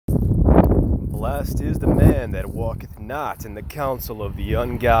Blessed is the man that walketh not in the counsel of the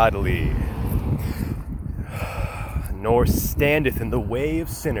ungodly, nor standeth in the way of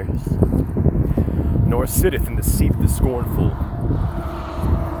sinners, nor sitteth in the seat of the scornful.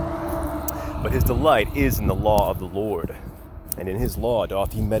 But his delight is in the law of the Lord, and in his law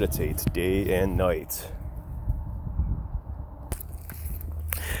doth he meditate day and night.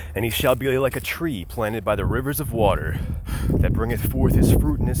 And he shall be like a tree planted by the rivers of water, that bringeth forth his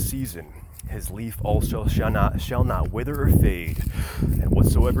fruit in his season. His leaf also shall not wither or fade, and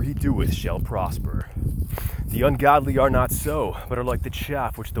whatsoever he doeth shall prosper. The ungodly are not so, but are like the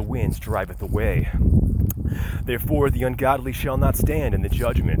chaff which the winds driveth away. Therefore the ungodly shall not stand in the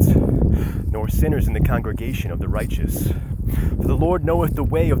judgment, nor sinners in the congregation of the righteous. For the Lord knoweth the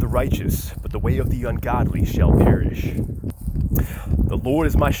way of the righteous, but the way of the ungodly shall perish. The Lord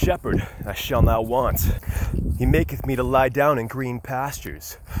is my shepherd, I shall not want. He maketh me to lie down in green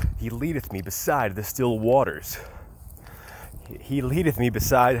pastures. He leadeth me beside the still waters. He maketh me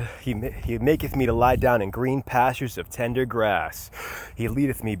to lie down in green pastures of tender grass. He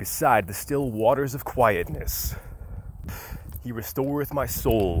leadeth me beside the still waters of quietness. He restoreth my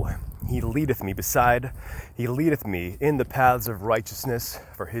soul. He leadeth me in the paths of righteousness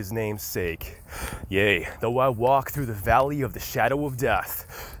for his name's sake. Yea, though I walk through the valley of the shadow of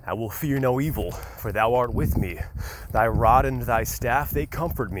death, I will fear no evil, for thou art with me. Thy rod and thy staff, they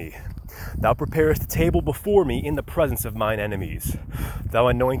comfort me. Thou preparest a table before me in the presence of mine enemies. Thou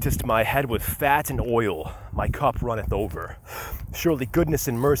anointest my head with fat and oil. My cup runneth over. Surely goodness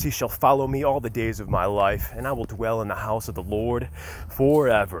and mercy shall follow me all the days of my life, and I will dwell in the house of the Lord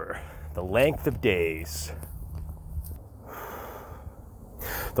forever, the length of days.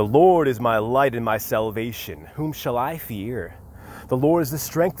 The Lord is my light and my salvation. Whom shall I fear? The Lord is the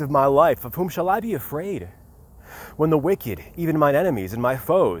strength of my life. Of whom shall I be afraid? When the wicked, even mine enemies and my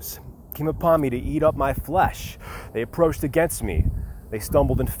foes, came upon me to eat up my flesh, they approached against me. They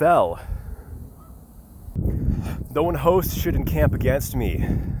stumbled and fell. Though an host should encamp against me,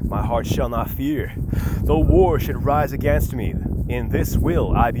 my heart shall not fear. Though war should rise against me, in this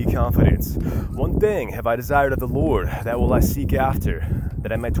will I be confident. One thing have I desired of the Lord, that will I seek after,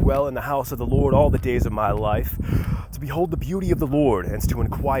 that I may dwell in the house of the Lord all the days of my life, to behold the beauty of the Lord, and to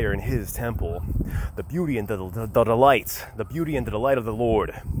inquire in his temple. The beauty and the delight of the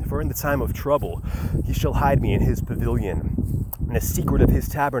Lord. For in the time of trouble he shall hide me in his pavilion. In the secret of his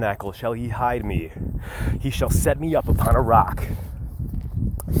tabernacle shall he hide me. He shall set me up upon a rock.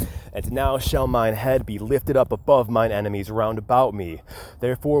 And now shall mine head be lifted up above mine enemies round about me.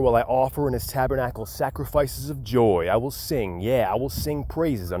 Therefore will I offer in his tabernacle sacrifices of joy. I will sing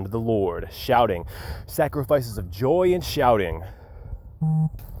praises unto the Lord, shouting, sacrifices of joy and shouting.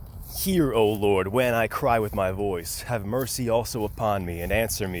 Hear, O Lord, when I cry with my voice. Have mercy also upon me, and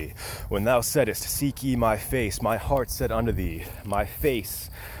answer me. When thou saidst, seek ye my face, my heart said unto thee, my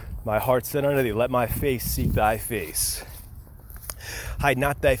heart said unto thee, let my face seek thy face. Hide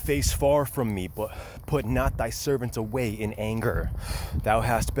not thy face far from me, but put not thy servant away in anger. Thou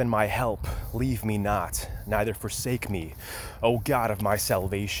hast been my help, leave me not, neither forsake me, O God of my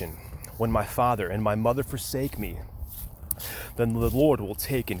salvation. When my father and my mother forsake me, then the Lord will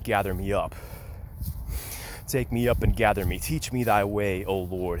take and gather me up. Take me up and gather me. Teach me thy way, O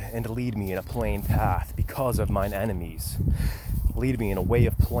Lord, and lead me in a plain path because of mine enemies. Lead me in a way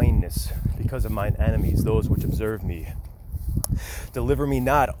of plainness because of mine enemies, those which observe me. Deliver me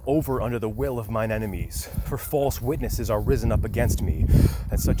not over under the will of mine enemies, for false witnesses are risen up against me,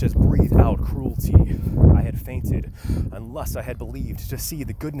 and such as breathe out cruelty. I had fainted, unless I had believed to see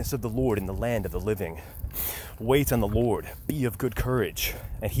the goodness of the Lord in the land of the living. Wait on the Lord, be of good courage,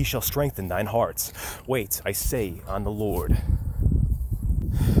 and he shall strengthen thine hearts. Wait, I say, on the Lord.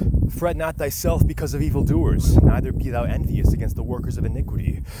 Fret not thyself because of evildoers, neither be thou envious against the workers of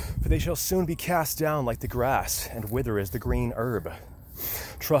iniquity, for they shall soon be cast down like the grass, and wither as the green herb.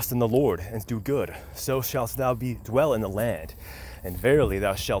 Trust in the Lord, and do good, so shalt thou dwell in the land, and verily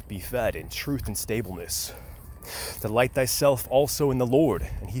thou shalt be fed in truth and stableness. Delight thyself also in the Lord,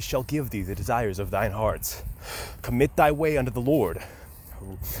 and he shall give thee the desires of thine heart. Commit thy way unto the Lord.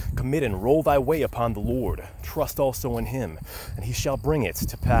 Commit and roll thy way upon the Lord. Trust also in him, and he shall bring it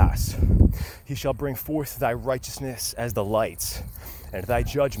to pass. He shall bring forth thy righteousness as the light, and thy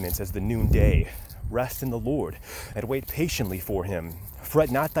judgments as the noonday. Rest in the Lord, and wait patiently for him.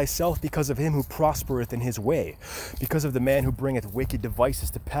 Fret not thyself because of him who prospereth in his way, because of the man who bringeth wicked devices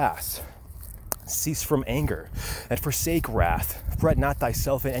to pass. Cease from anger, and forsake wrath. Fret not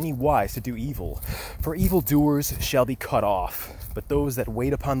thyself in any wise to do evil, for evildoers shall be cut off. But those that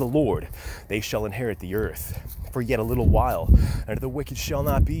wait upon the Lord, they shall inherit the earth. for yet a little while, and the wicked shall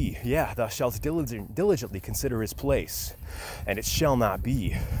not be. Yeah, thou shalt diligently consider his place, and it shall not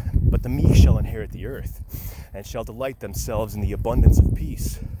be. But the meek shall inherit the earth, and shall delight themselves in the abundance of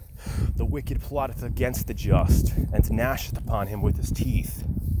peace. The wicked plotteth against the just, and gnasheth upon him with his teeth.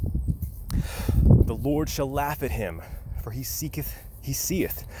 The Lord shall laugh at him, for he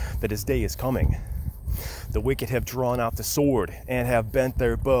seeth that his day is coming. The wicked have drawn out the sword, and have bent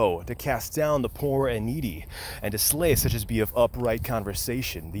their bow, to cast down the poor and needy, and to slay such as be of upright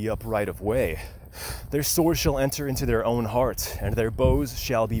conversation, the upright of way. Their swords shall enter into their own hearts, and their bows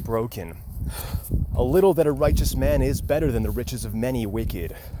shall be broken. A little that a righteous man is better than the riches of many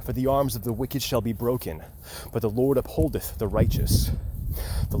wicked, for the arms of the wicked shall be broken, but the Lord upholdeth the righteous.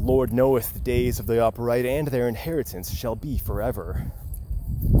 The Lord knoweth the days of the upright, and their inheritance shall be forever.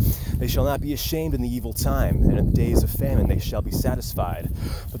 They shall not be ashamed in the evil time, and in the days of famine they shall be satisfied.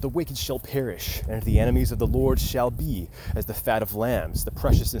 But the wicked shall perish, and the enemies of the Lord shall be as the fat of lambs, the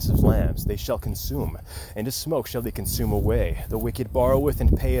preciousness of lambs. They shall consume, and as smoke shall they consume away. The wicked borroweth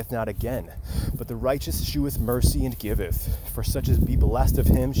and payeth not again, but the righteous sheweth mercy and giveth. For such as be blessed of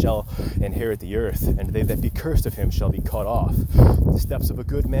him shall inherit the earth, and they that be cursed of him shall be cut off. The steps of a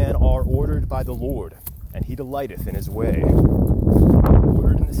good man are ordered by the Lord, and he delighteth in his way.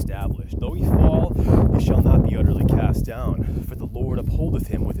 Ordered and established. Though he fall, he shall not be utterly cast down, for the Lord upholdeth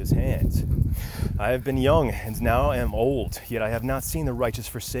him with his hands. I have been young, and now am old, yet I have not seen the righteous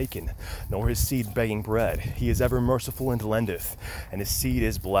forsaken, nor his seed begging bread. He is ever merciful and lendeth, and his seed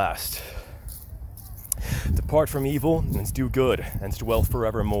is blessed. Depart from evil, and do good, and dwell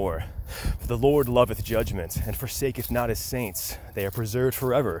forevermore. For the Lord loveth judgment, and forsaketh not his saints. They are preserved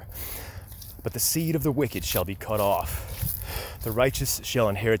forever. But the seed of the wicked shall be cut off. The righteous shall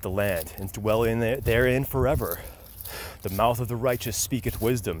inherit the land, and dwell therein forever. The mouth of the righteous speaketh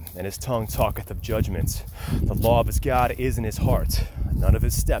wisdom, and his tongue talketh of judgment. The law of his God is in his heart. None of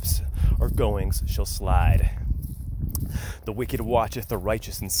his steps or goings shall slide. The wicked watcheth the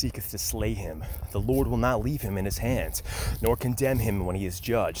righteous, and seeketh to slay him. The Lord will not leave him in his hands, nor condemn him when he is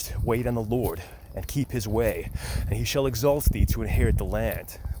judged. Wait on the Lord, and keep his way, and he shall exalt thee to inherit the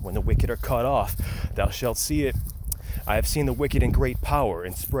land. When the wicked are cut off, thou shalt see it. I have seen the wicked in great power,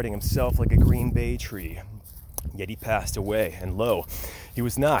 and spreading himself like a green bay tree. Yet he passed away, and lo, he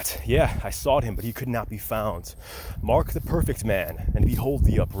was not. I sought him, but he could not be found. Mark the perfect man, and behold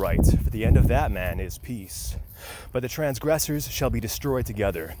the upright, for the end of that man is peace. But the transgressors shall be destroyed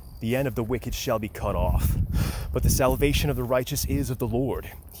together. The end of the wicked shall be cut off. But the salvation of the righteous is of the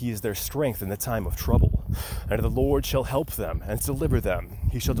Lord. He is their strength in the time of trouble. And the Lord shall help them and deliver them.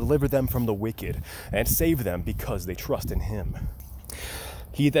 He shall deliver them from the wicked, and save them because they trust in him.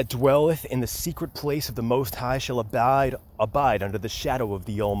 He that dwelleth in the secret place of the Most High shall abide under the shadow of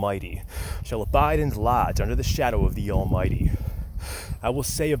the Almighty, shall abide and lodge under the shadow of the Almighty. I will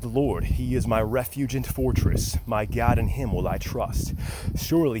say of the Lord, he is my refuge and fortress. My God, in him will I trust.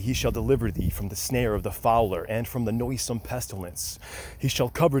 Surely he shall deliver thee from the snare of the fowler, and from the noisome pestilence. He shall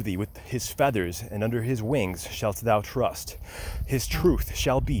cover thee with his feathers, and under his wings shalt thou trust. His truth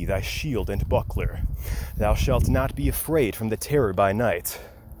shall be thy shield and buckler. Thou shalt not be afraid from the terror by night.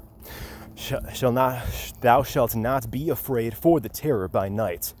 Thou shalt not be afraid for the terror by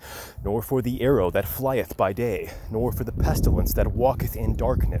night, nor for the arrow that flieth by day, nor for the pestilence that walketh in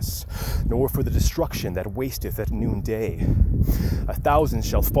darkness, nor for the destruction that wasteth at noonday. 1,000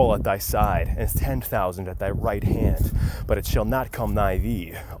 shall fall at thy side, and 10,000 at thy right hand, but it shall not come nigh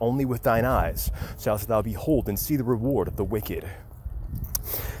thee. Only with thine eyes shalt thou behold and see the reward of the wicked.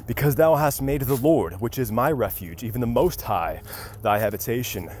 Because thou hast made the Lord, which is my refuge, even the Most High, thy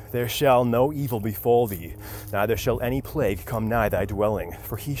habitation, there shall no evil befall thee, neither shall any plague come nigh thy dwelling.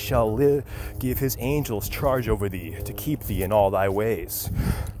 For he shall give his angels charge over thee, to keep thee in all thy ways.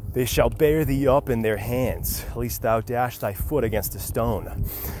 They shall bear thee up in their hands, lest thou dash thy foot against a stone.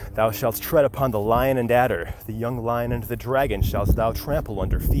 Thou shalt tread upon the lion and adder, the young lion and the dragon shalt thou trample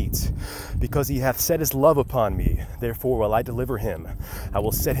under feet. Because he hath set his love upon me, therefore will I deliver him. I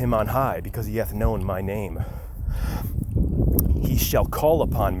will set him on high, because he hath known my name. He shall call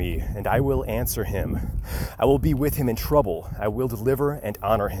upon me, and I will answer him. I will be with him in trouble. I will deliver and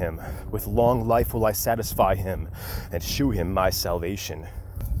honor him. With long life will I satisfy him, and shew him my salvation.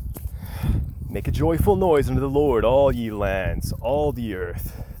 Make a joyful noise unto the Lord, all ye lands, all the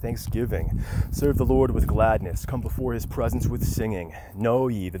earth. thanksgiving. Serve the Lord with gladness. Come before his presence with singing. Know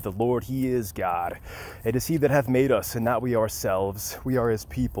ye that the Lord, he is God. It is he that hath made us, and not we ourselves. We are his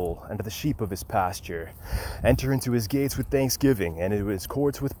people, and the sheep of his pasture. Enter into his gates with thanksgiving, and into his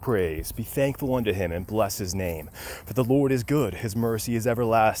courts with praise. Be thankful unto him, and bless his name. For the Lord is good, his mercy is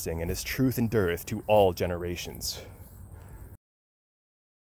everlasting, and his truth endureth to all generations.